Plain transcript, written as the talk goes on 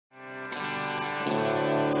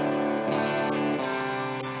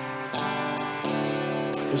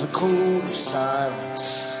There's a code of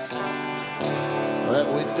silence that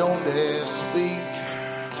we don't dare speak.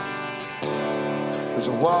 There's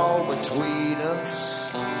a wall between us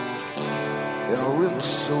and a river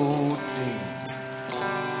so deep.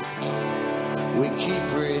 We keep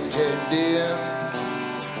pretending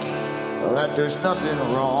that there's nothing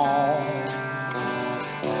wrong.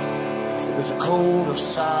 There's a code of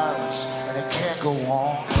silence and it can't go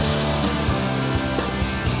on.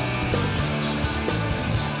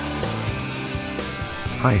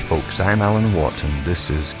 Hi folks, I'm Alan Watt and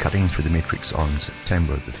this is Cutting Through the Matrix on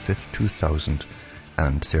September the 5th,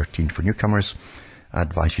 2013. For newcomers, I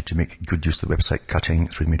advise you to make good use of the website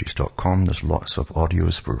cuttingthroughthematrix.com. There's lots of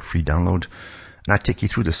audios for free download. And I take you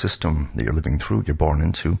through the system that you're living through, you're born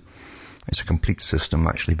into. It's a complete system,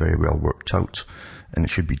 actually very well worked out. And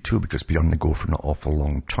it should be too, because it's been on the go for an awful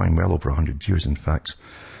long time, well over 100 years in fact.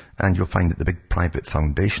 And you'll find that the big private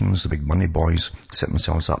foundations, the big money boys, set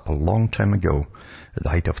themselves up a long time ago, at the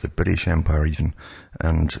height of the British Empire even,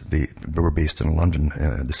 and they were based in London,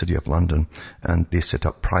 the city of London, and they set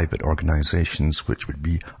up private organizations which would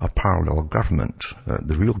be a parallel government,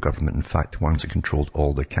 the real government, in fact, the ones that controlled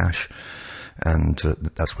all the cash, and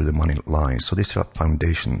that's where the money lies. So they set up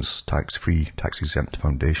foundations, tax-free, tax-exempt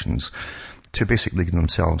foundations, to basically give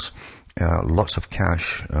themselves lots of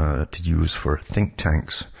cash to use for think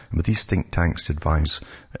tanks. And with these think tanks to advise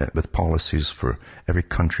with policies for every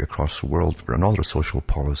country across the world, for and other social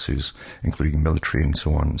policies, including military and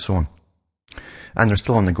so on and so on. And they're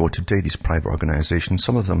still on the go today, these private organizations.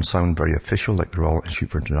 Some of them sound very official, like the Royal Institute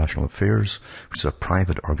for International Affairs, which is a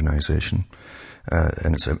private organization.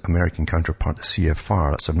 And its American counterpart, the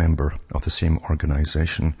CFR, that's a member of the same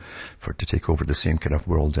organization to take over the same kind of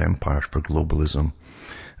world empire for globalism.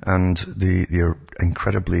 And they're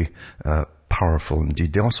incredibly powerful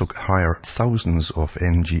indeed. They also hire thousands of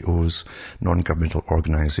NGOs, non-governmental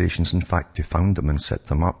organizations. In fact, they found them and set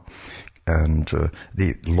them up. And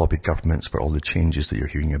they lobby governments for all the changes that you're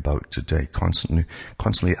hearing about today,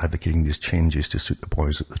 constantly advocating these changes to suit the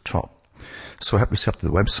boys at the top. So help yourself to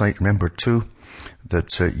the website. Remember too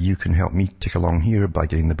that you can help me take along here by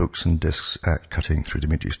getting the books and discs at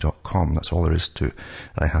cuttingthroughthematrix.com. That's all there is to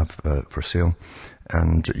I have for sale.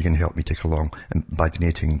 And you can help me take along by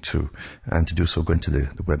donating too. And to do so, go into the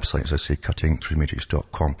website, as I say,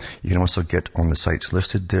 cuttingthroughthematrix.com. You can also get on the sites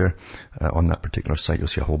listed there. On that particular site, you'll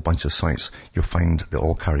see a whole bunch of sites. You'll find they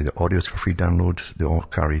all carry the audios for free download. They all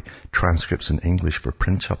carry transcripts in English for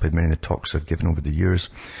print up in many of the talks I've given over the years.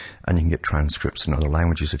 And you can get transcripts in other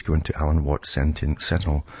languages if you go into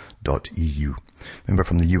alanwattsentinel.eu. Remember,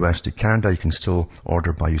 from the US to Canada, you can still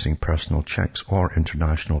order by using personal checks or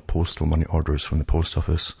international postal money orders from the post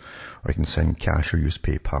office, or you can send cash or use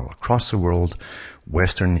PayPal. Across the world,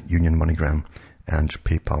 Western Union, MoneyGram, and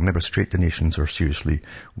PayPal. Remember, straight donations are seriously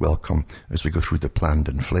welcome as we go through the planned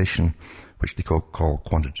inflation, which they call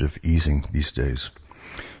quantitative easing these days.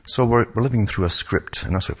 So we're living through a script,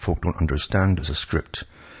 and that's what folk don't understand as a script.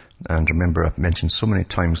 And remember, I've mentioned so many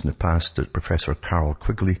times in the past that Professor Carroll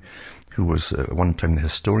Quigley, who was at one time the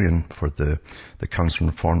historian for the Council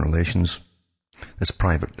on Foreign Relations, this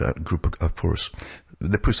private group, of course,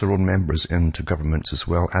 they push their own members into governments as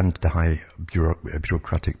well and the high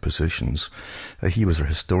bureaucratic positions. He was a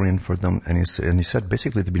historian for them, and he said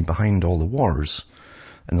basically they've been behind all the wars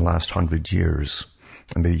in the last 100 years,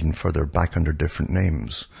 and maybe even further back under different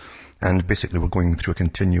names. And basically we're going through a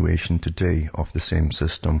continuation today of the same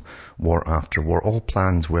system, war after war, all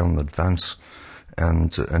planned well in advance,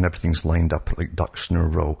 and everything's lined up like ducks in a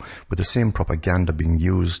row, with the same propaganda being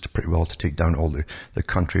used pretty well to take down all the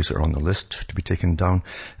countries that are on the list to be taken down.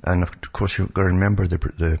 And of course you've got to remember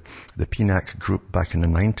the PNAC group back in the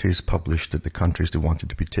 90s published that the countries they wanted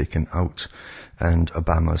to be taken out, and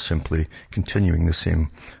Obama simply continuing the same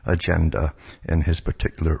agenda in his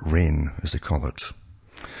particular reign, as they call it.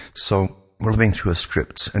 So we're living through a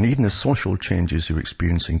script, and even the social changes you're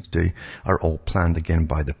experiencing today are all planned again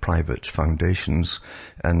by the private foundations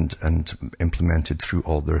and implemented through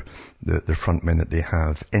all the front men that they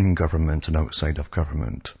have in government and outside of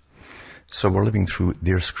government. So we're living through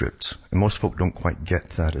their script, and most folk don't quite get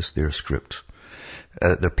that as their script.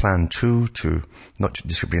 Their plan too, to not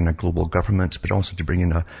just bring in a global government, but also to bring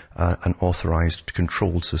in an authorized,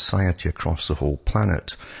 controlled society across the whole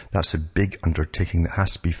planet. That's a big undertaking that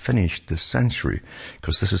has to be finished this century,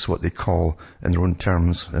 because this is what they call, in their own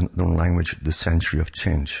terms, in their own language, the century of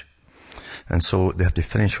change. And so they have to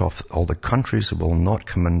finish off all the countries that will not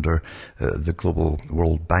come under the global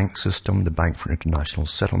World Bank system, the Bank for International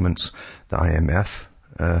Settlements, the IMF,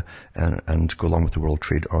 and go along with the World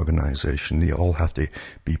Trade Organization. They all have to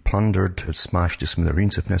be plundered, smashed to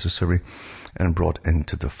smithereens if necessary, and brought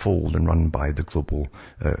into the fold and run by the global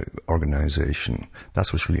organization.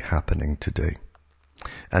 That's what's really happening today.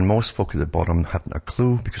 And most folk at the bottom haven't a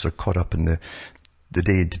clue because they're caught up in the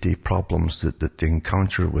day-to-day problems that they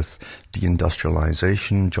encounter with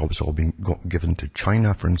deindustrialization. Jobs all being given to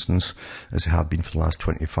China, for instance, as they have been for the last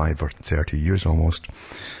 25 or 30 years almost,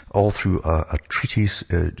 all through a treaties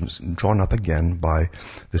drawn up again by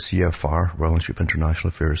the CFR, Royal Institute of International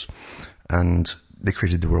Affairs, and they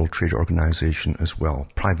created the World Trade Organization as well,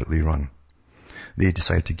 privately run. They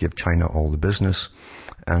decided to give China all the business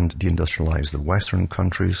and deindustrialize the Western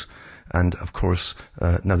countries. And, of course,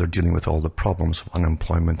 now they're dealing with all the problems of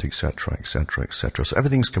unemployment, etc., etc., etc. So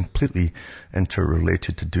everything's completely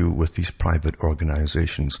interrelated to do with these private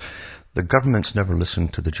organizations. The governments never listen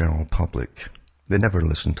to the general public. They never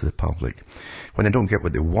listen to the public. When they don't get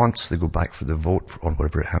what they want, they go back for the vote on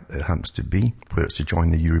whatever it happens to be, whether it's to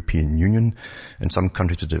join the European Union. In some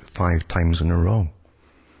countries, they did it 5 times in a row.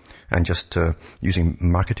 And just using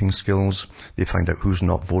marketing skills, they find out who's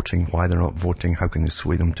not voting, why they're not voting, how can they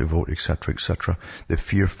sway them to vote, etc., etc. The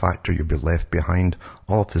fear factor, you'll be left behind,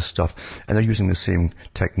 all of this stuff. And they're using the same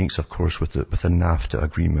techniques, of course, with the NAFTA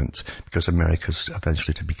agreement, because America's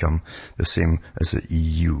eventually to become the same as the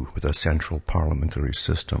EU, with a central parliamentary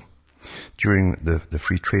system. During the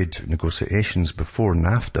free trade negotiations before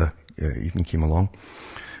NAFTA even came along,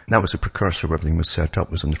 that was a precursor where everything was set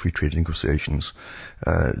up, was on the free trade negotiations.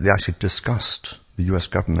 They actually discussed, the US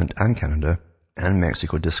government and Canada and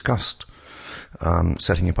Mexico discussed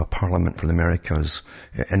setting up a parliament for the Americas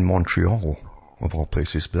in Montreal, of all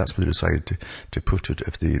places, but that's where they decided to put it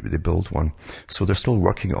if they build one. So they're still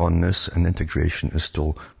working on this, and integration is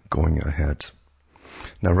still going ahead.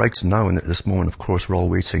 Now, right now, and at this moment, of course, we're all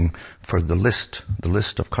waiting for the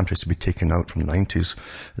list of countries to be taken out from the 90s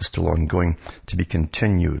is still ongoing, to be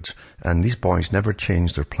continued. And these boys never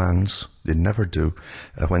change their plans. They never do.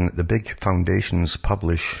 When the big foundations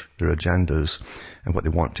publish their agendas and what they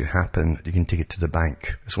want to happen, you can take it to the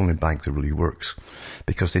bank. It's the only bank that really works,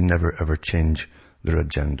 because they never ever change their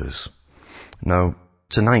agendas. Now,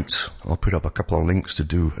 tonight, I'll put up a couple of links to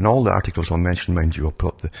do, and all the articles I'll mention, mind you, I'll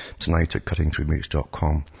put up tonight at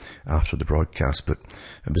cuttingthroughthematrix.com after the broadcast. But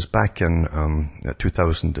it was back in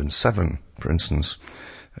 2007, for instance,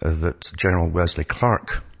 that General Wesley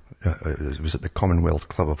Clark was at the Commonwealth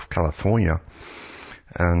Club of California,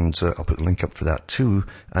 and I'll put the link up for that too,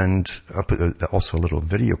 and I'll put also a little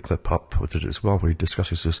video clip up with it as well, where he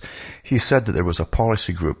discusses this. He said that there was a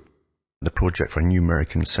policy group, the Project for a New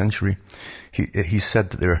American Century. He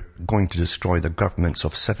said that they're going to destroy the governments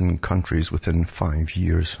of 7 countries within 5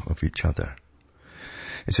 years of each other.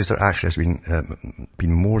 It says there actually has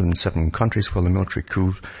been more than 7 countries where the military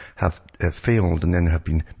coup have failed, and then there have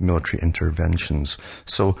been military interventions.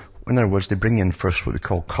 So, in other words, they bring in first what we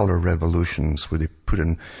call color revolutions, where they put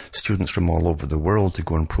in students from all over the world to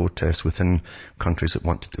go and protest within countries that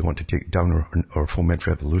want to take down or foment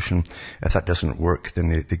revolution. If that doesn't work, then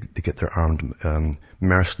they get their armed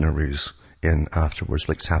mercenaries in afterwards,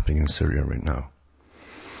 like it's happening in Syria right now.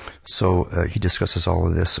 So he discusses all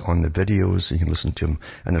of this on the videos. You can listen to him.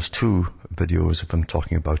 And there's 2 videos of him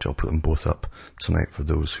talking about it. I'll put them both up tonight for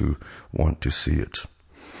those who want to see it.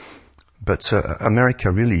 But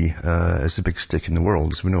America really is the big stick in the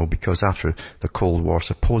world, as we know, because after the Cold War,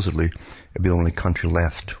 supposedly, it'll be the only country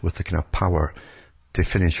left with the kind of power to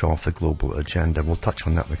finish off the global agenda. We'll touch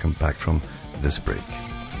on that when we come back from this break.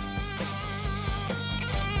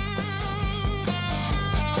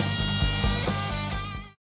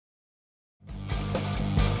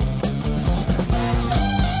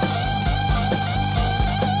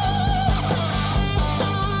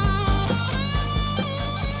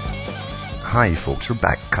 Hi folks, we're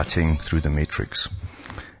back cutting through the matrix.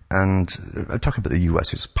 And I'm talking about the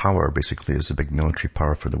US, its power basically is a big military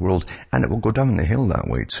power for the world, and it will go down the hill that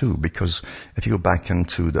way too, because if you go back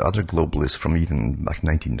into the other globalists from even back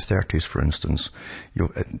 1930s, for instance,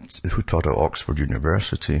 who taught at Oxford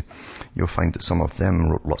University, you'll find that some of them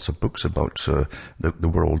wrote lots of books about the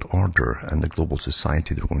world order and the global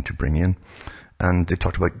society they're going to bring in. And they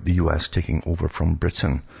talked about the US taking over from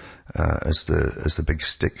Britain as the big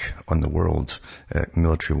stick on the world,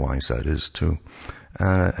 military-wise, that is too.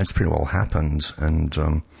 It's pretty well happened,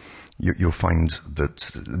 and you'll find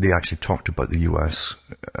that they actually talked about the US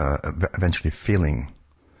eventually failing,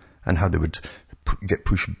 and how they would get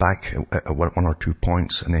pushed back at 1 or 2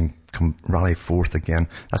 points, and then rally forth again.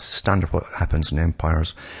 That's the standard what happens in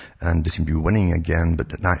empires, and they seem to be winning again, but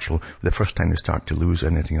the first time they start to lose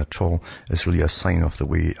anything at all is really a sign of the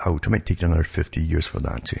way out. It might take another 50 years for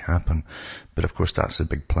that to happen. But of course that's the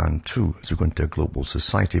big plan too, as we go into a global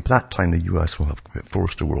society. By that time the US will have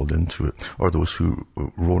forced the world into it, or those who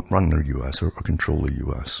run the US or control the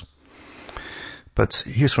US. But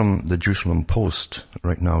here's from the Jerusalem Post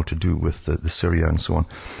right now to do with the Syria and so on.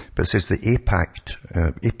 But it says the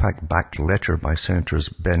AIPAC-backed letter by Senators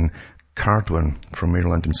Ben Cardin from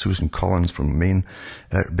Maryland and Susan Collins from Maine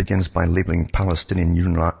begins by labeling Palestinian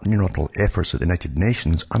unilateral efforts at the United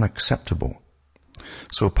Nations unacceptable.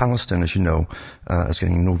 So Palestine, as you know, is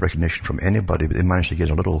getting no recognition from anybody, but they managed to get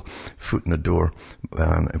a little foot in the door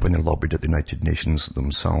when they lobbied at the United Nations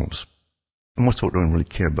themselves. And most people don't really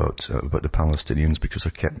care about the Palestinians because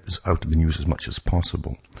they're kept out of the news as much as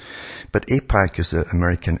possible. But AIPAC is the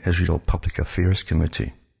American Israel Public Affairs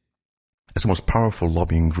Committee. It's the most powerful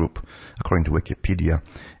lobbying group, according to Wikipedia,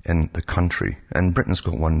 in the country. And Britain's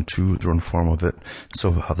got one too, their own form of it.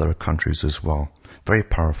 So have other countries as well. Very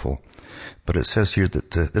powerful. But it says here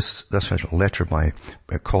that this letter by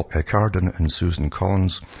Cardin and Susan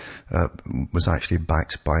Collins was actually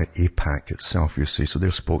backed by AIPAC itself, you see, so they're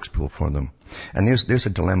spokespeople for them. And there's a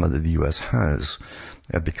dilemma that the US has,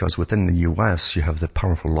 because within the US you have the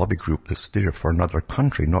powerful lobby group that's there for another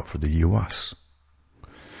country, not for the US.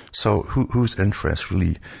 So whose interests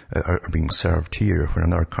really are being served here when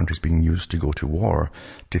another country is being used to go to war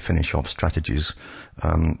to finish off strategies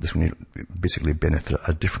this will basically benefit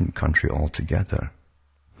a different country altogether?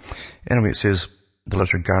 Anyway, it says the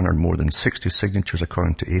letter garnered more than 60 signatures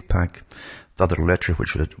according to AIPAC. The other letter,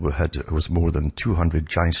 which was more than 200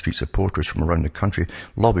 Giant Street supporters from around the country,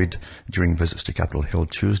 lobbied during visits to Capitol Hill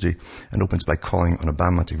Tuesday, and opens by calling on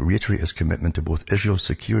Obama to reiterate his commitment to both Israel's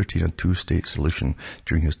security and a two-state solution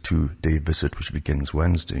during his 2-day visit, which begins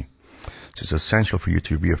Wednesday. So it's essential for you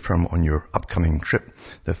to reaffirm on your upcoming trip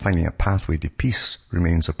that finding a pathway to peace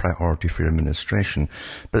remains a priority for your administration,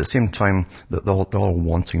 but at the same time that they're all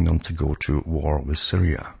wanting them to go to war with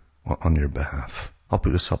Syria on their behalf. I'll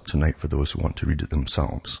put this up tonight for those who want to read it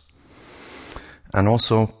themselves. And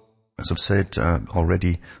also, as I've said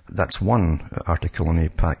already, that's one article on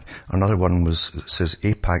AIPAC. Another one says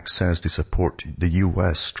AIPAC says they support the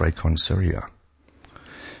US strike on Syria.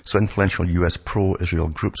 So influential US pro-Israel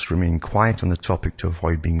groups remain quiet on the topic to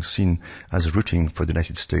avoid being seen as rooting for the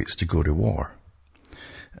United States to go to war.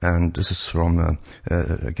 And this is from,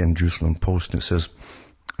 again, Jerusalem Post, and it says,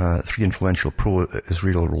 3 influential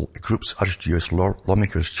pro-Israel groups urged US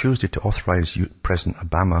lawmakers Tuesday to authorize President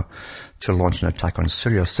Obama to launch an attack on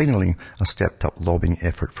Syria, signaling a stepped-up lobbying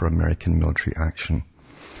effort for American military action.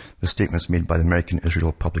 The statements made by the American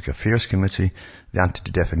Israel Public Affairs Committee, the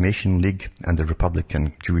Anti-Defamation League, and the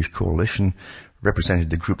Republican Jewish Coalition represented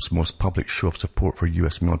the group's most public show of support for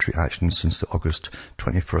US military action since the August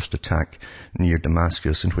 21st attack near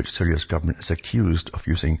Damascus, in which Syria's government is accused of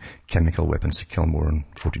using chemical weapons to kill more than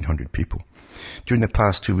 1,400 people. During the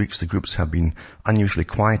past 2 weeks, the groups have been unusually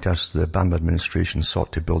quiet as the Obama administration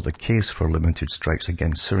sought to build a case for limited strikes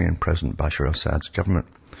against Syrian President Bashar Assad's government.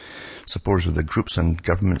 Supporters of the groups and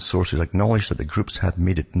government sources acknowledged that the groups had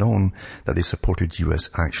made it known that they supported US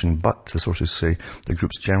action, but the sources say the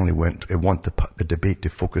groups generally want the debate to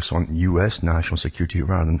focus on US national security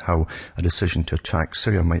rather than how a decision to attack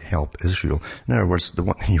Syria might help Israel. In other words, they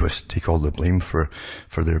want the US to take all the blame for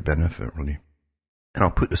their benefit, really. And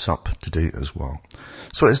I'll put this up today as well.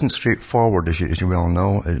 So it isn't straightforward, as you well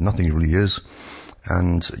know. Nothing really is.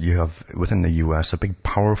 And you have, within the US, a big,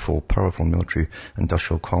 powerful military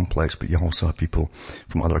industrial complex, but you also have people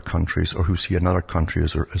from other countries, or who see another country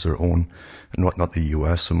as their own, and not the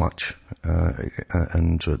US so much,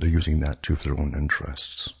 and they're using that too for their own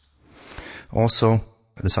interests. Also,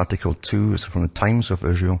 this article too is from the Times of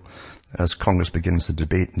Israel. As Congress begins the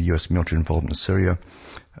debate in the US military involvement in Syria,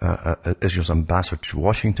 Israel's ambassador to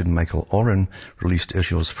Washington, Michael Oren, released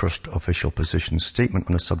Israel's first official position statement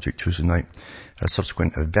on the subject Tuesday night. At a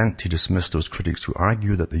subsequent event, he dismissed those critics who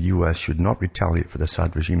argue that the US should not retaliate for the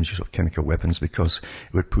Assad regime's use of chemical weapons because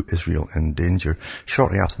it would put Israel in danger.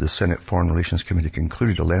 Shortly after the Senate Foreign Relations Committee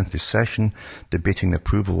concluded a lengthy session debating the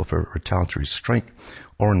approval of a retaliatory strike,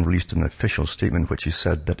 Oren released an official statement which he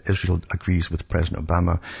said that Israel agrees with President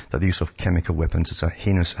Obama that the use of chemical weapons is a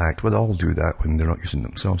heinous act. Well, they all do that when they're not using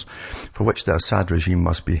themselves, for which the Assad regime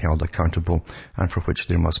must be held accountable and for which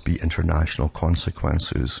there must be international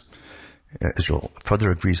consequences. Israel further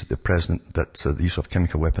agrees with the president that the use of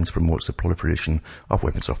chemical weapons promotes the proliferation of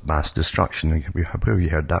weapons of mass destruction. We have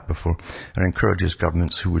heard that before, and encourages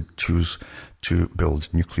governments who would choose to build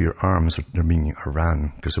nuclear arms, they're meaning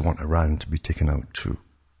Iran, because they want Iran to be taken out too.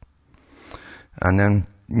 And then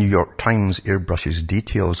New York Times airbrushes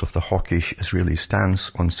details of the hawkish Israeli stance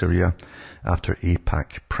on Syria after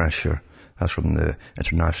AIPAC pressure. That's from the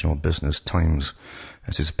International Business Times.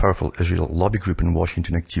 This is a powerful Israel lobby group in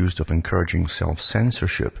Washington accused of encouraging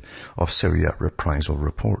self-censorship of Syria reprisal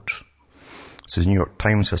report. It says New York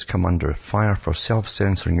Times has come under fire for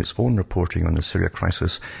self-censoring its own reporting on the Syria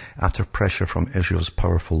crisis after pressure from Israel's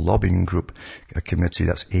powerful lobbying group, a committee,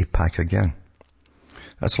 that's AIPAC again.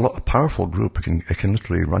 That's a powerful group. It can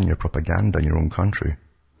literally run your propaganda in your own country.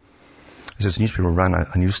 It says the newspaper ran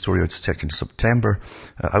a news story on the 2nd of September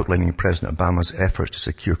outlining President Obama's efforts to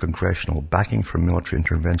secure congressional backing for military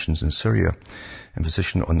interventions in Syria and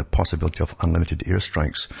position on the possibility of unlimited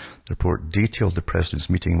airstrikes. The report detailed the president's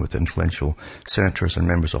meeting with influential senators and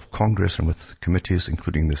members of Congress and with committees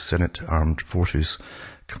including the Senate Armed Forces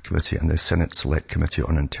Committee and the Senate Select Committee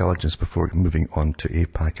on Intelligence before moving on to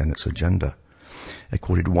AIPAC and its agenda. It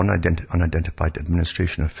quoted one unidentified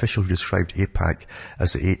administration official who described AIPAC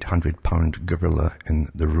as the 800-pound gorilla in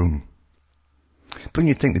the room. Don't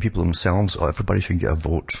you think the people themselves, everybody should get a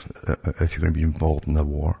vote if you're going to be involved in a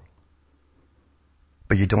war?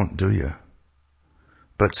 But you don't, do you?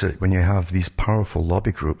 But when you have these powerful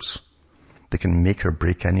lobby groups, they can make or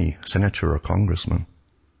break any senator or congressman.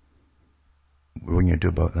 What can you do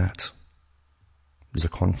about that? There's a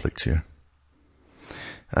conflict here.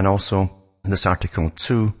 And also, this article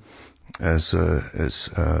too it says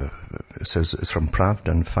it's from Pravda.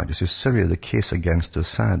 In fact, it says Syria, the case against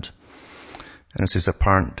Assad. And it says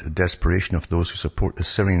apparent desperation of those who support the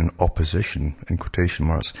Syrian opposition, in quotation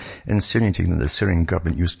marks, insinuating that the Syrian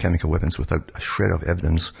government used chemical weapons without a shred of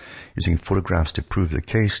evidence, using photographs to prove the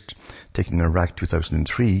case, taken in Iraq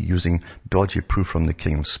 2003, using dodgy proof from the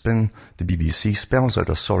King of Spin. The BBC spells out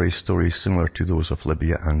a sorry story similar to those of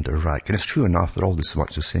Libya and Iraq. And it's true enough, they're all this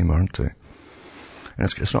much the same, aren't they? And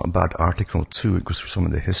it's not a bad article too. It goes through some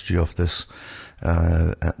of the history of this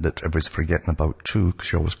that everybody's forgetting about too,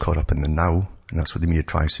 because you're always caught up in the now, and that's what the media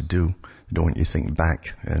tries to do. They don't want you to think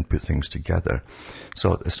back and put things together.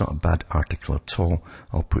 So it's not a bad article at all.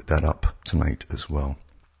 I'll put that up tonight as well.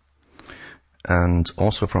 And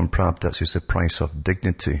also from Pravda, it says the price of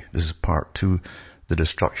dignity. This is part 2, the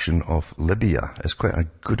destruction of Libya. It's quite a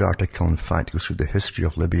good article, in fact. It goes through the history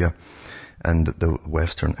of Libya and the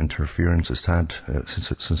Western interference it's had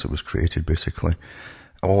since it was created, basically.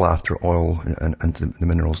 All after oil and the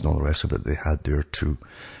minerals and all the rest of it they had there too.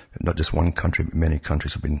 Not just one country, but many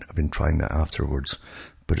countries have been trying that afterwards.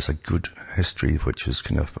 But it's a good history which is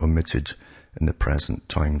kind of omitted in the present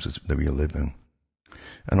times that we live in.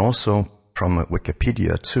 And also from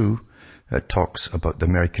Wikipedia too, it talks about the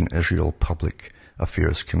American Israel Public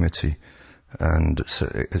Affairs Committee. And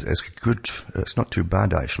it's good, it's not too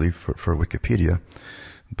bad actually for Wikipedia,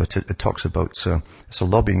 but it talks about, it's a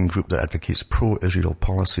lobbying group that advocates pro-Israel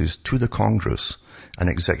policies to the Congress and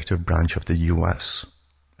executive branch of the US.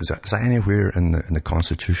 Is that anywhere in the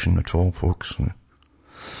Constitution at all, folks?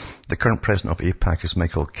 The current president of AIPAC is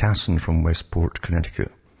Michael Kasson from Westport,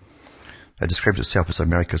 Connecticut. It describes itself as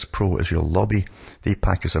America's pro-Israel lobby. The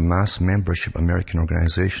AIPAC is a mass membership American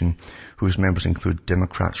organization whose members include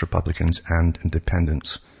Democrats, Republicans, and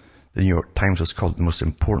Independents. The New York Times has called it the most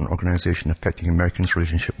important organization affecting Americans'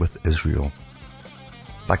 relationship with Israel.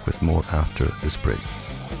 Back with more after this break.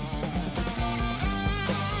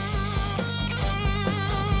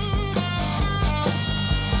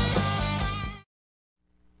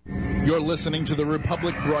 You're listening to the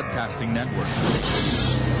Republic Broadcasting Network.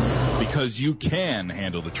 Because you can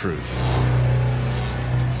handle the truth.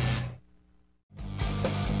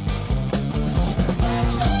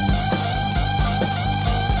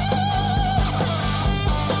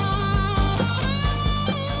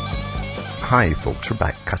 Hi folks, we're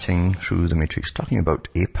back cutting through the matrix, talking about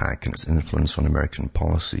AIPAC and its influence on American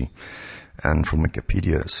policy. And from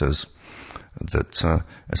Wikipedia it says that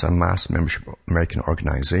it's a mass membership American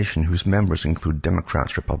organization whose members include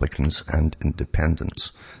Democrats, Republicans, and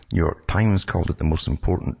Independents. New York Times called it the most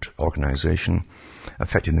important organization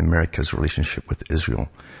affecting America's relationship with Israel.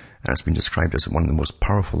 And it's been described as one of the most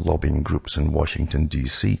powerful lobbying groups in Washington,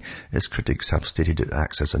 D.C. Its critics have stated it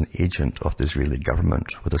acts as an agent of the Israeli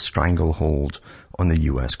government with a stranglehold on the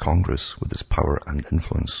U.S. Congress with its power and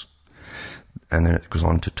influence. And then it goes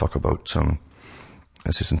on to talk about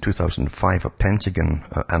it says in 2005, a Pentagon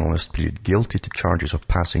analyst pleaded guilty to charges of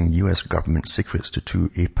passing U.S. government secrets to 2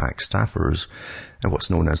 AIPAC staffers and what's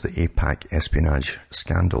known as the AIPAC espionage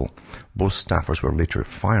scandal. Both staffers were later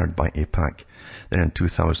fired by AIPAC. Then in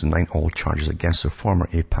 2009, all charges against the former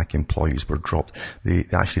AIPAC employees were dropped. They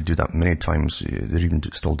actually do that many times. They're even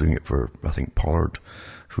still doing it for, I think, Pollard,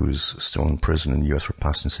 who's still in prison in the US for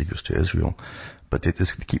passing secrets to Israel. But they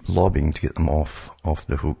just keep lobbying to get them off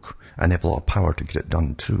the hook, and they have a lot of power to get it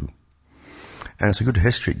done too. And it's a good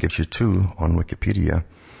history it gives you too on Wikipedia,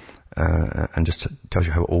 and just tells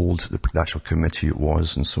you how old the actual committee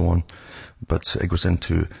was and so on. But it goes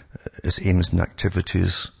into its aims and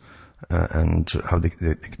activities, and how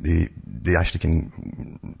they actually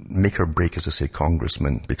can make or break, as I say,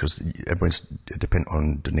 congressmen, because everyone's dependent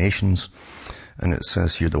on donations. And it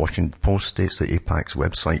says here, the Washington Post states that AIPAC's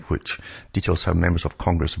website, which details how members of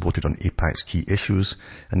Congress voted on AIPAC's key issues,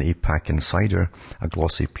 and the AIPAC Insider, a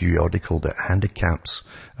glossy periodical that handicaps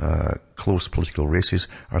close political races,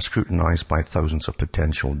 are scrutinized by thousands of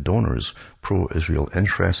potential donors. Pro-Israel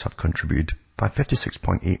interests have contributed by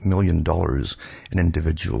 $56.8 million in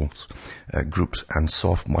individuals, groups and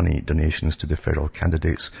soft money donations to the federal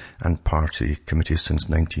candidates and party committees since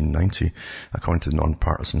 1990, according to the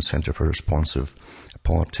Nonpartisan Center for Responsive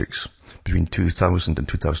Politics. Between 2000 and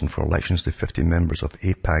 2004 elections, the 50 members of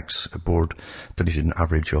AIPAC's board donated an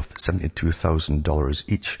average of $72,000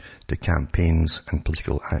 each to campaigns and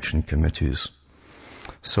political action committees.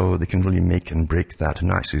 So they can really make and break that,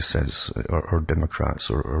 and actually says, or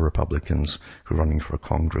Democrats or Republicans who are running for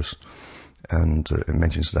Congress. And it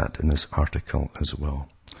mentions that in this article as well.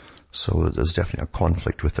 So there's definitely a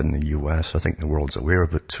conflict within the US. I think the world's aware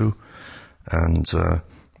of it too. And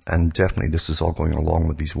definitely this is all going along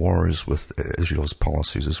with these wars with Israel's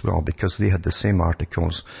policies as well, because they had the same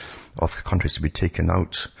articles of countries to be taken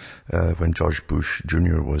out when George Bush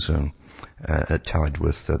Jr. was tallied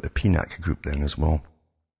with the PNAC group then as well.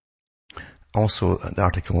 Also, the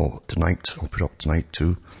article tonight, I'll put up tonight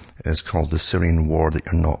too, is called The Syrian War That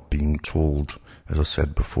You're Not Being Told. As I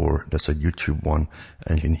said before, that's a YouTube one,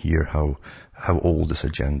 and you can hear how old this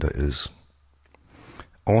agenda is.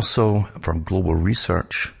 Also, from Global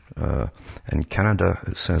Research in Canada,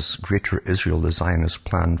 it says Greater Israel, the Zionist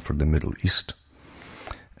Plan for the Middle East.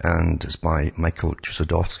 And it's by Michael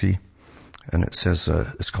Chusodowski. And it says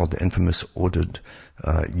it's called the infamous Oded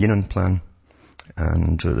Yinon Plan.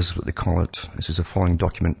 And this is what they call it. This is the following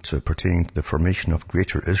document pertaining to the formation of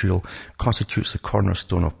Greater Israel constitutes the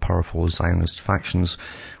cornerstone of powerful Zionist factions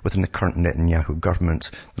within the current Netanyahu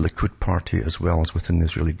government, the Likud party, as well as within the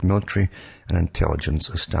Israeli military and intelligence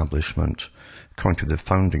establishment. According to the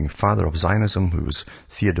founding father of Zionism, who was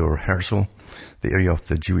Theodor Herzl, the area of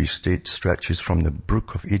the Jewish state stretches from the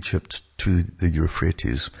Brook of Egypt to the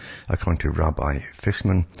Euphrates. According to Rabbi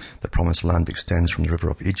Fixman, the Promised Land extends from the river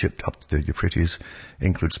of Egypt up to the Euphrates,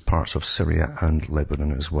 includes parts of Syria and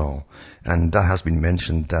Lebanon as well. And that has been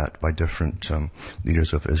mentioned that by different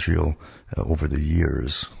leaders of Israel over the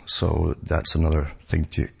years. So that's another thing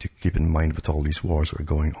to keep in mind with all these wars that are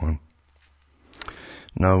going on.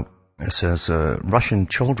 Now, it says, Russian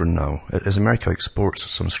children now, as America exports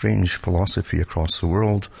some strange philosophy across the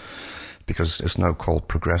world, because it's now called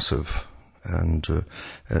progressive, and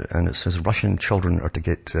it says Russian children are to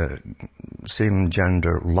get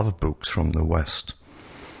same-gender love books from the West.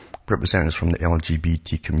 Representatives from the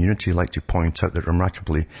LGBT community like to point out that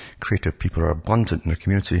remarkably creative people are abundant in their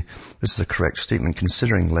community. This is a correct statement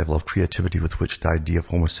considering the level of creativity with which the idea of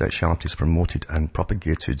homosexuality is promoted and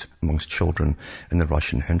propagated amongst children in the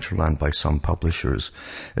Russian hinterland by some publishers,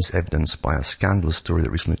 as evidenced by a scandalous story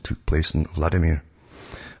that recently took place in Vladimir.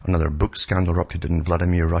 Another book scandal erupted in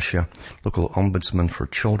Vladimir, Russia. Local ombudsman for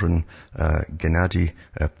children, Gennady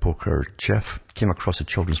Pokarchev, came across a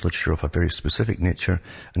children's literature of a very specific nature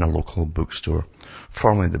in a local bookstore.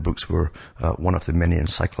 Formerly, the books were one of the many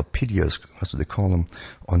encyclopedias, that's what they call them,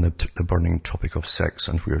 on the burning topic of sex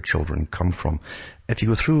and where children come from. If you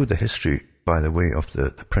go through the history, by the way, of the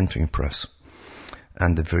printing press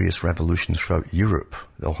and the various revolutions throughout Europe,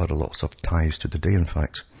 they all had lots of ties to today, in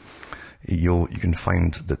fact. You can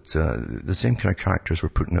find that the same kind of characters were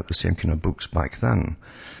putting out the same kind of books back then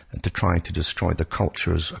to try to destroy the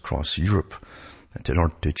cultures across Europe in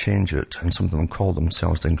order to change it. And some of them called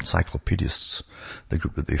themselves the encyclopedists, the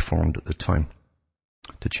group that they formed at the time,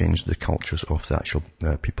 to change the cultures of the actual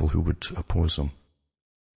people who would oppose them.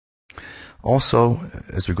 Also,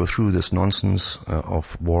 as we go through this nonsense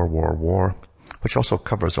of war, which also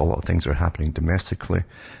covers a lot of things that are happening domestically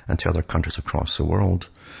and to other countries across the world,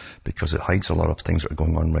 because it hides a lot of things that are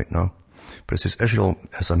going on right now. But it says Israel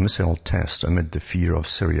has a missile test amid the fear of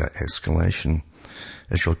Syria escalation.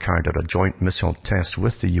 Israel carried out a joint missile test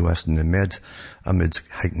with the US and the Med amid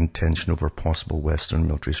heightened tension over possible Western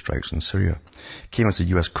military strikes in Syria. It came as the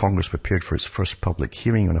US Congress prepared for its first public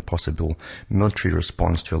hearing on a possible military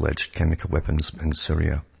response to alleged chemical weapons in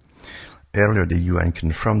Syria. Earlier, the UN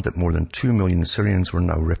confirmed that more than 2 million Syrians were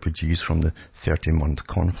now refugees from the 30-month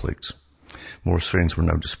conflict. More Syrians were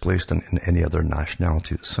now displaced than in any other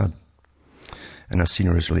nationality, it said. And a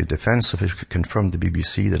senior Israeli defense official confirmed to the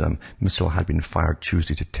BBC that a missile had been fired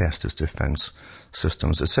Tuesday to test its defense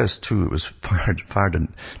systems. It says, too, it was fired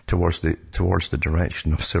towards the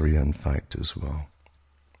direction of Syria, in fact, as well.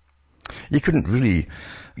 You couldn't really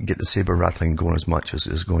get the saber rattling going as much as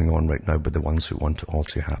is going on right now by the ones who want it all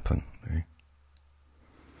to happen. Eh?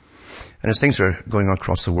 And as things are going on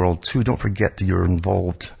across the world too, don't forget that you're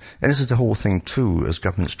involved. And this is the whole thing too, as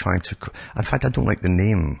governments trying to... In fact, I don't like the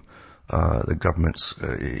name the governments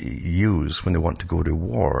use when they want to go to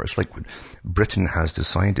war. It's like Britain has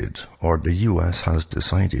decided, or the US has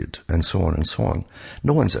decided, and so on and so on.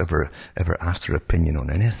 No one's ever asked their opinion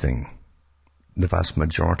on anything. The vast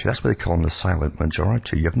majority. That's why they call them the silent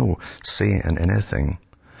majority. You have no say in anything.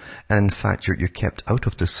 And in fact, you're kept out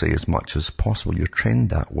of the say as much as possible. You're trained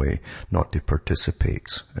that way, not to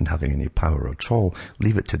participate in having any power at all.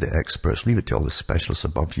 Leave it to the experts. Leave it to all the specialists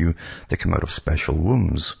above you. They come out of special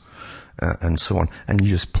wombs, and so on. And you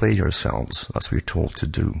just play yourselves. That's what you're told to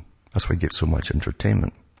do. That's why you get so much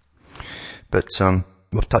entertainment. But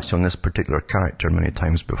we've touched on this particular character many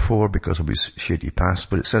times before because of his shady past,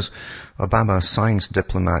 but it says Obama science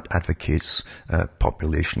diplomat advocates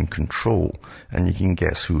population control. And you can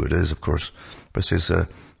guess who it is, of course. But it says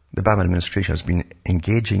the Obama administration has been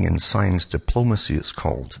engaging in science diplomacy, it's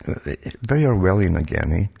called. Very Orwellian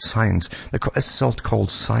again, eh? Science. It's all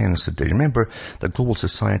called science today. Remember that global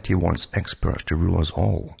society wants experts to rule us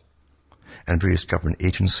all. And various government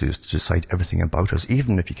agencies to decide everything about us,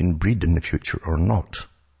 even if you can breed in the future or not.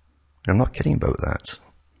 I'm not kidding about that.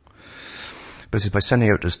 But it's by sending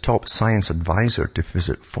out his top science advisor to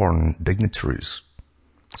visit foreign dignitaries.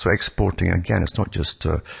 So exporting, again, it's not just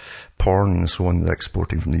porn and so on, they're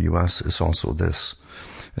exporting from the US, it's also this.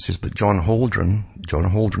 It says, but John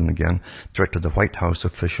Holdren again, director of the White House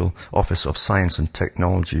Office of Science and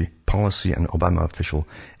Technology Policy and Obama official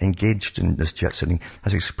engaged in this jet setting,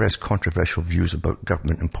 has expressed controversial views about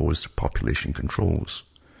government-imposed population controls.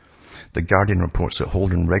 The Guardian reports that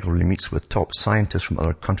Holdren regularly meets with top scientists from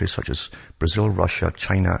other countries such as Brazil, Russia,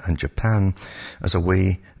 China and Japan as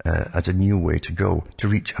a new way to go, to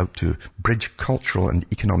reach out to bridge cultural and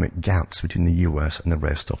economic gaps between the US and the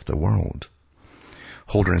rest of the world.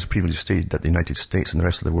 Holdren has previously stated that the United States and the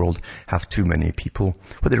rest of the world have too many people.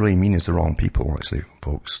 What they really mean is the wrong people, actually,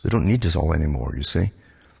 folks. They don't need us all anymore, you see,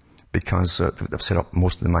 because they've set up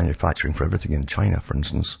most of the manufacturing for everything in China, for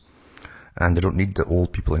instance. And they don't need the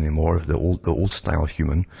old people anymore, the old style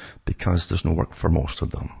human, because there's no work for most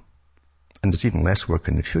of them. And there's even less work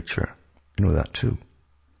in the future. You know that too.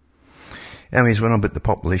 Anyways, went on about the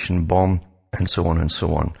population bomb, and so on and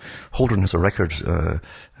so on. Holdren has a record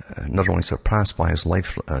not only surpassed by his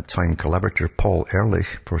lifetime collaborator Paul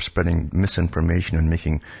Ehrlich for spreading misinformation and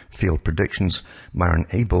making failed predictions. Myron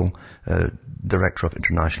Abel, Director of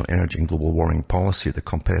International Energy and Global Warming Policy at the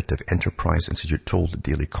Competitive Enterprise Institute, told the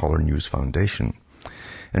Daily Caller News Foundation.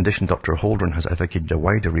 In addition, Dr. Holdren has advocated a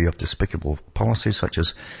wide array of despicable policies such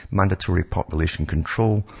as mandatory population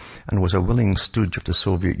control and was a willing stooge of the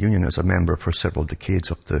Soviet Union as a member for several decades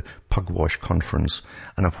of the Pugwash Conference,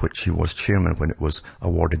 and of which he was chairman when it was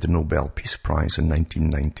awarded the Nobel Peace Prize in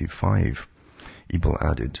 1995. Ebel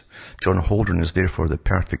added, John Holdren is therefore the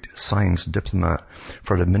perfect science diplomat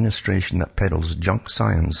for an administration that peddles junk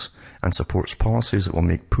science and supports policies that will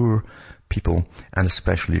make poor people, and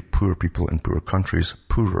especially poor people in poor countries,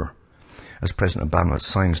 poorer. As President Obama's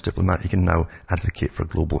science diplomat, he can now advocate for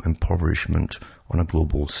global impoverishment on a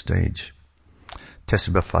global stage.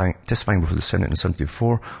 Testifying before the Senate in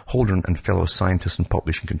 1974, Holdren and fellow scientist and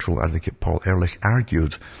population control advocate Paul Ehrlich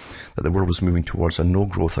argued that the world was moving towards a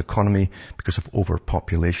no-growth economy because of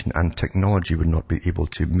overpopulation, and technology would not be able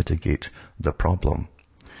to mitigate the problem.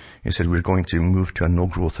 He said, we're going to move to a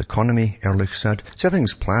no-growth economy, Ehrlich said. See,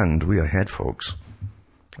 everything's planned way ahead, folks.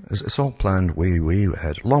 It's all planned way, way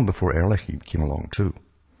ahead, long before Ehrlich came along, too.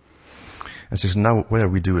 And says, now, whether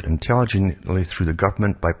we do it intelligently through the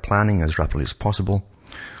government by planning as rapidly as possible,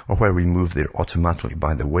 or whether we move there automatically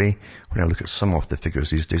by the way, when I look at some of the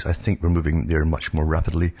figures these days, I think we're moving there much more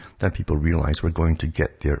rapidly than people realize. We're going to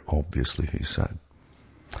get there, obviously, he said.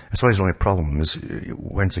 That's why his only problem is,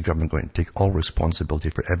 when's the government going to take all responsibility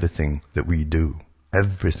for everything that we do?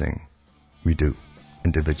 Everything. We do,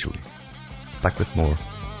 individually. Back with more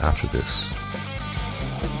after this.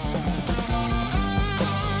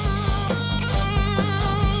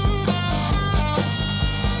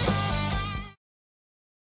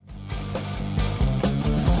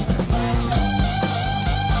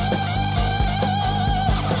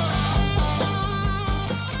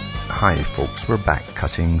 Hi folks, we're back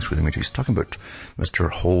cutting through the matrix, talking about Mr.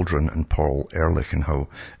 Holdren and Paul Ehrlich and how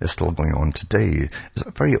it's still going on today. It's a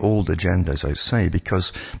very old agenda, as I say,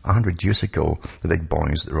 because 100 years ago, the big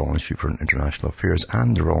boys, the Royal Institute for International Affairs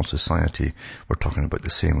and the Royal Society were talking about the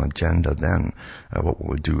same agenda then, what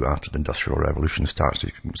we'll do after the Industrial Revolution starts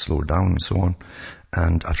to slow down and so on.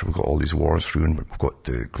 And after we've got all these wars through and we've got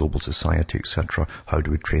the global society, etc., how do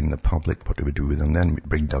we train the public? What do we do with them then? We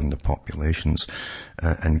bring down the populations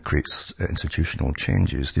and create institutional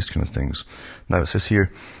changes, these kind of things. Now it says here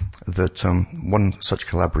that one such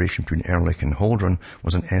collaboration between Ehrlich and Holdren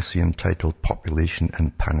was an essay entitled Population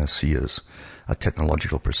and Panaceas, a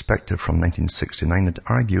technological perspective from 1969 that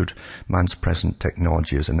argued man's present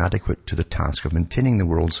technology is inadequate to the task of maintaining the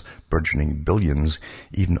world's burgeoning billions,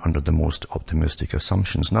 even under the most optimistic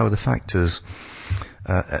assumptions. Now, the fact is,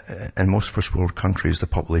 in most first world countries, the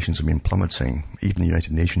populations have been plummeting. Even the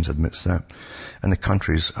United Nations admits that. And the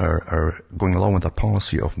countries are going along with a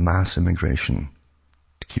policy of mass immigration,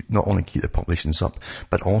 not only keep the populations up,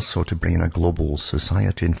 but also to bring in a global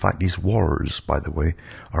society. In fact, these wars, by the way,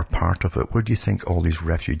 are part of it. Where do you think all these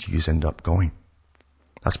refugees end up going?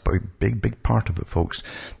 That's a big part of it, folks.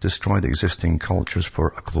 Destroy the existing cultures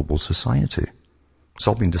for a global society. It's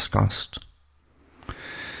all been discussed.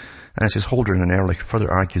 And it says Holdren and Ehrlich further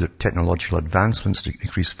argue that technological advancements to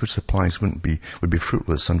increase food supplies would be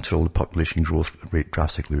fruitless until the population growth rate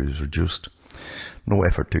drastically is reduced. No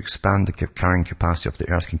effort to expand the carrying capacity of the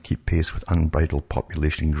earth can keep pace with unbridled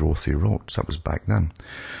population growth, he wrote. That was back then.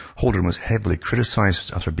 Holdren was heavily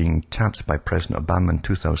criticized after being tapped by President Obama in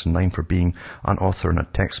 2009 for being an author in a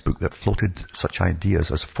textbook that floated such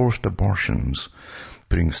ideas as forced abortions,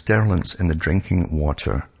 putting sterilant in the drinking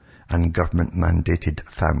water, and government-mandated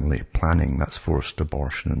family planning. That's forced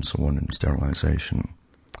abortion and so on, and sterilization.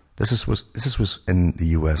 This was in the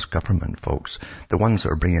US government, folks. The ones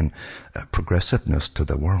that are bringing progressiveness to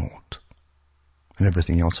the world. And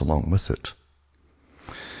everything else along with it.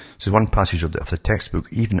 So one passage of the textbook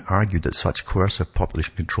even argued that such coercive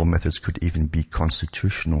population control methods could even be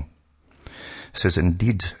constitutional. It says,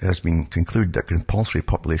 indeed, it has been concluded that compulsory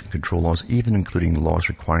population control laws, even including laws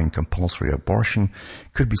requiring compulsory abortion,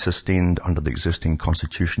 could be sustained under the existing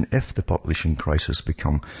constitution if the population crisis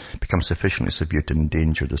becomes sufficiently severe to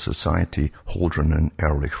endanger the society, Holdren and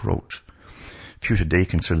Ehrlich wrote. Few today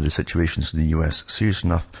consider the situations in the US serious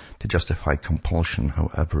enough to justify compulsion,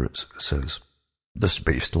 however, it says. This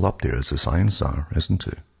debate's still up there as the science are, isn't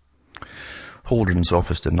it? Holdren's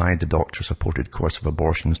office denied the doctor-supported course of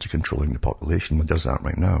abortions to controlling the population. Well, it does that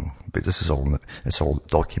right now. But this is all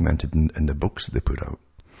documented in the books that they put out.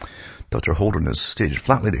 Dr. Holdren has stated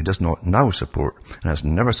flatly that he does not now support and has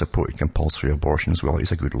never supported compulsory abortions. Well,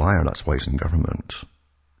 he's a good liar. That's why he's in government.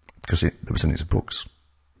 Because it was in his books.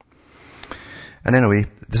 And anyway,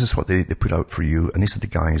 this is what they put out for you. And these are the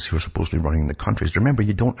guys who are supposedly running the countries. Remember,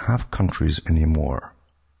 you don't have countries anymore.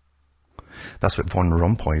 That's what Von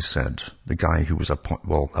Rompuy said, the guy who was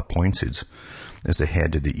appointed as the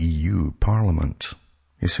head of the EU Parliament.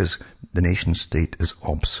 He says the nation state is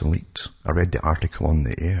obsolete. I read the article on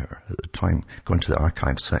the air at the time. Go into the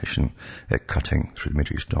archive section at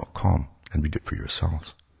cuttingthroughthematrix.com and read it for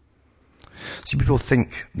yourself. See, people they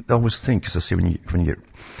always think, as I say, when you get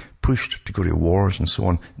pushed to go to wars and so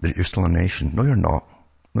on, that you're still a nation. No, you're not.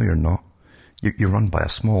 No, you're not. You're run by a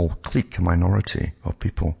small clique, a minority of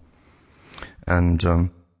people. And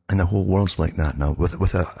the whole world's like that now,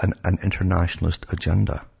 with an internationalist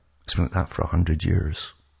agenda. It's been like that for 100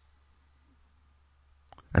 years.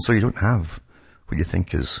 And so you don't have what you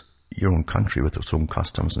think is your own country with its own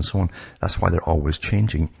customs and so on. That's why they're always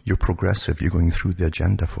changing. You're progressive. You're going through the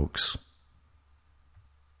agenda, folks.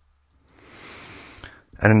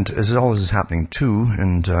 And as all this is happening too,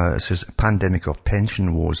 and it says a pandemic of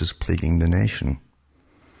pension woes is plaguing the nation.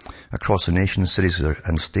 Across the nation, cities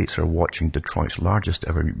and states are watching Detroit's largest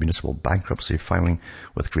ever municipal bankruptcy filing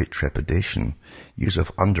with great trepidation. Use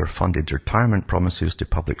of underfunded retirement promises to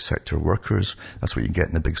public sector workers. That's what you get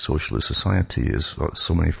in a big socialist society, is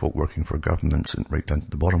so many folk working for governments and right down to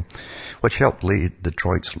the bottom, which helped lay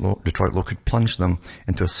Detroit low, could plunge them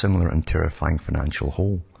into a similar and terrifying financial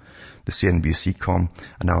hole. The CNBC.com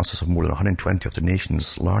analysis of more than 120 of the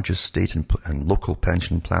nation's largest state and local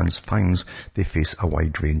pension plans finds they face a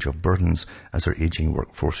wide range of burdens as their aging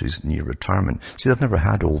workforces near retirement. See, they've never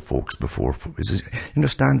had old folks before. You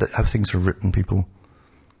understand that how things are written, people?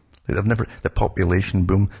 The population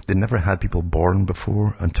boom, they never had people born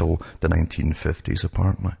before until the 1950s,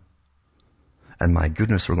 apparently. And my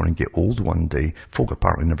goodness, we're going to get old one day. Folk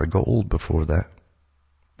apparently never got old before that.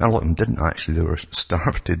 A lot of them didn't actually. They were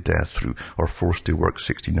starved to death through, or forced to work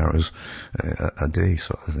 16 hours a day,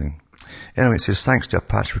 sort of thing. Anyway, it says, thanks to a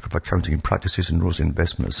patchwork of accounting practices and rosy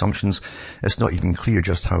investment assumptions, it's not even clear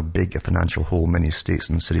just how big a financial hole many states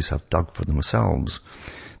and cities have dug for themselves.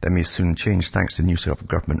 That may soon change thanks to new set of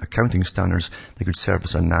government accounting standards that could serve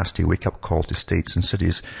as a nasty wake-up call to states and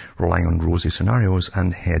cities relying on rosy scenarios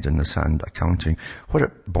and head-in-the-sand accounting. What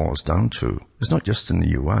it boils down to is not just in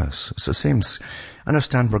the US. It's the same.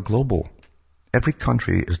 Understand we're global. Every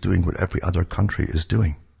country is doing what every other country is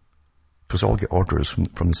doing. Because all get orders from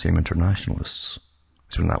the same internationalists.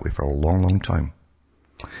 It's been that way for a long, long time.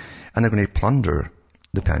 And they're going to plunder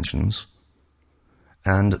the pensions.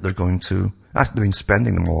 And they're going to, actually they've been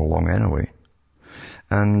spending them all along anyway.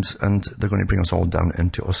 And they're going to bring us all down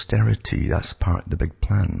into austerity. That's part of the big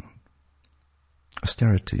plan.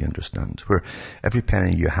 Austerity, you understand? Where every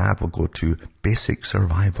penny you have will go to basic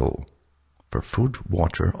survival. For food,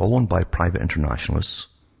 water, all owned by private internationalists.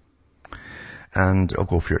 And it'll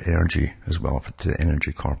go for your energy as well, to the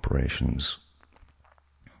energy corporations.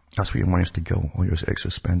 That's where your money's to go. All your extra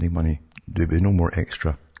spending money. There'll be no more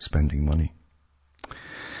extra spending money.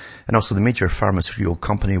 And also the major pharmaceutical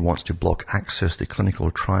company wants to block access to clinical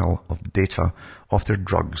trial of data of their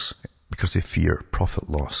drugs because they fear profit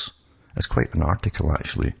loss. That's quite an article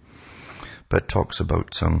actually. But it talks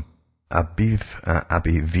about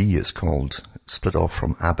AbbVie it's called, split off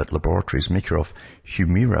from Abbott Laboratories, maker of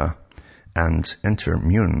Humira, and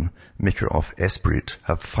Intermune, maker of Esbriet,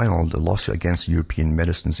 have filed a lawsuit against the European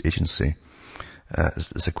Medicines Agency.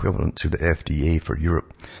 Is equivalent to the FDA for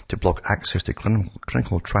Europe, to block access to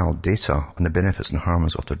clinical trial data on the benefits and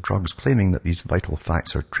harms of their drugs, claiming that these vital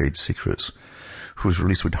facts are trade secrets, whose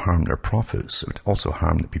release would harm their profits. It would also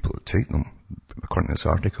harm the people that take them, according to this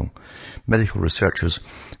article. Medical researchers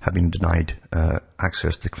have been denied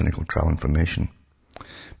access to clinical trial information.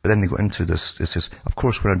 But then they go into this, it says, of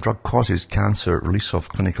course, when a drug causes cancer, release of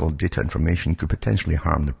clinical data information could potentially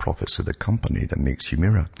harm the profits of the company that makes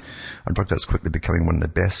Humira, a drug that's quickly becoming one of the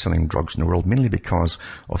best-selling drugs in the world, mainly because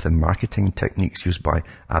of the marketing techniques used by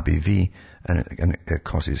AbbVie, and it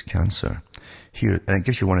causes cancer. Here, and it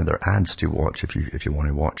gives you one of their ads to watch if you want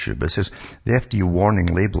to watch it. But it says, the FDA warning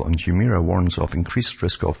label on Humira warns of increased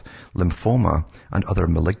risk of lymphoma and other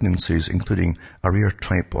malignancies, including a rare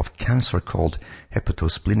type of cancer called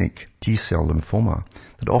hepatosplenic T-cell lymphoma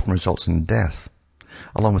that often results in death,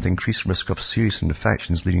 along with increased risk of serious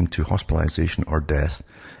infections leading to hospitalization or death,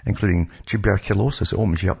 including tuberculosis. It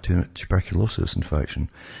opens you up to tuberculosis infection,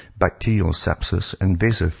 bacterial sepsis,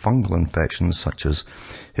 invasive fungal infections such as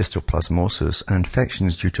histoplasmosis, and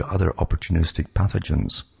infections due to other opportunistic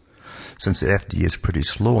pathogens. Since the FDA is pretty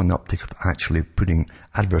slow on the uptake of actually putting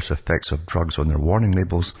adverse effects of drugs on their warning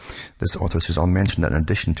labels, this author says, I'll mention that in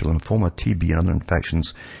addition to lymphoma, TB, and other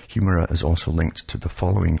infections, Humira is also linked to the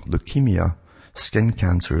following: leukemia, skin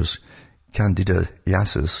cancers,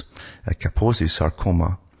 candidiasis, Kaposi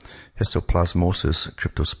sarcoma, histoplasmosis,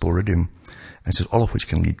 cryptosporidium, and says all of which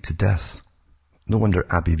can lead to death. No wonder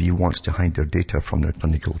AbbVie wants to hide their data from their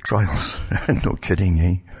clinical trials. No kidding,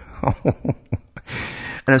 eh?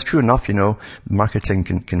 And it's true enough, marketing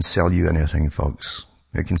can sell you anything, folks.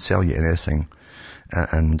 It can sell you anything,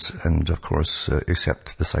 and of course,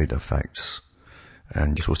 accept the side effects.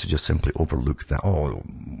 And you're supposed to just simply overlook that,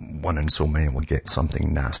 one in so many will get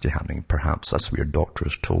something nasty happening. Perhaps that's what your doctor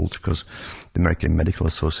is told, because the American Medical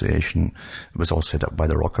Association was all set up by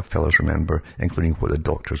the Rockefellers, remember, including what the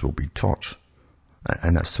doctors will be taught.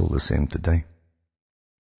 And that's still the same today.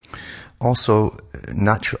 Also,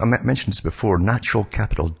 I mentioned this before, Natural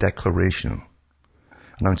Capital Declaration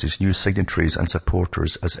announces new signatories and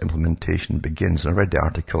supporters as implementation begins. And I read the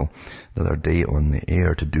article the other day on the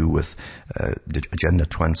air to do with the Agenda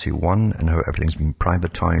 21 and how everything's been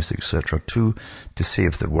privatized, etc., to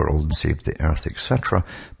save the world and save the earth, etc.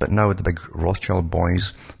 But now the big Rothschild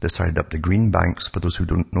boys, they started up the green banks. For those who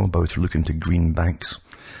don't know about it, look into green banks.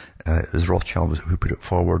 It was Rothschild who put it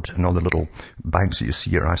forward, and all the little banks that you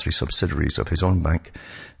see are actually subsidiaries of his own bank,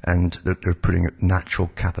 and they're putting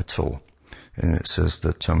natural capital. And it says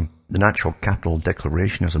that the Natural Capital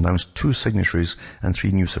Declaration has announced 2 signatories and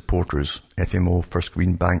 3 new supporters: FMO, First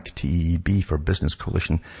Green Bank, TEEB for Business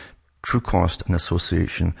Coalition, True Cost and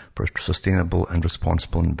Association for Sustainable and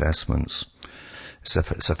Responsible Investments.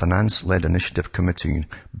 It's a finance-led initiative committing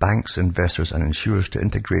banks, investors and insurers to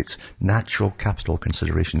integrate natural capital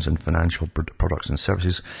considerations in financial products and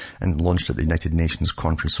services, and launched at the United Nations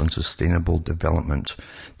Conference on Sustainable Development,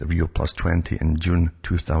 the Rio Plus 20, in June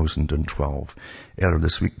 2012. Earlier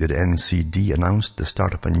this week, the NCD announced the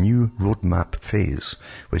start of a new roadmap phase,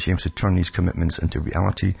 which aims to turn these commitments into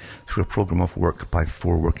reality through a program of work by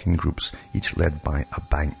 4 working groups, each led by a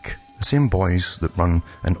bank. The same boys that run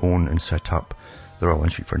and own and set up the Royal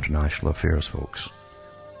Institute for International Affairs, folks.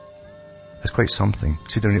 It's quite something.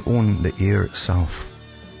 See, they own the air itself,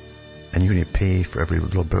 and you're going to pay for every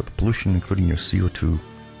little bit of pollution, including your CO2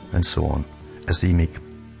 and so on, as they make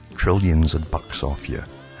trillions of bucks off you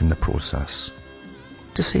in the process.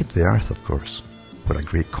 To save the earth, of course. What a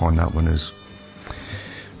great con that one is.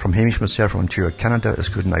 From Hamish myself from Ontario, Canada, it's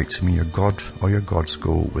good night. May your God or your gods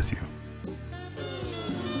go with you.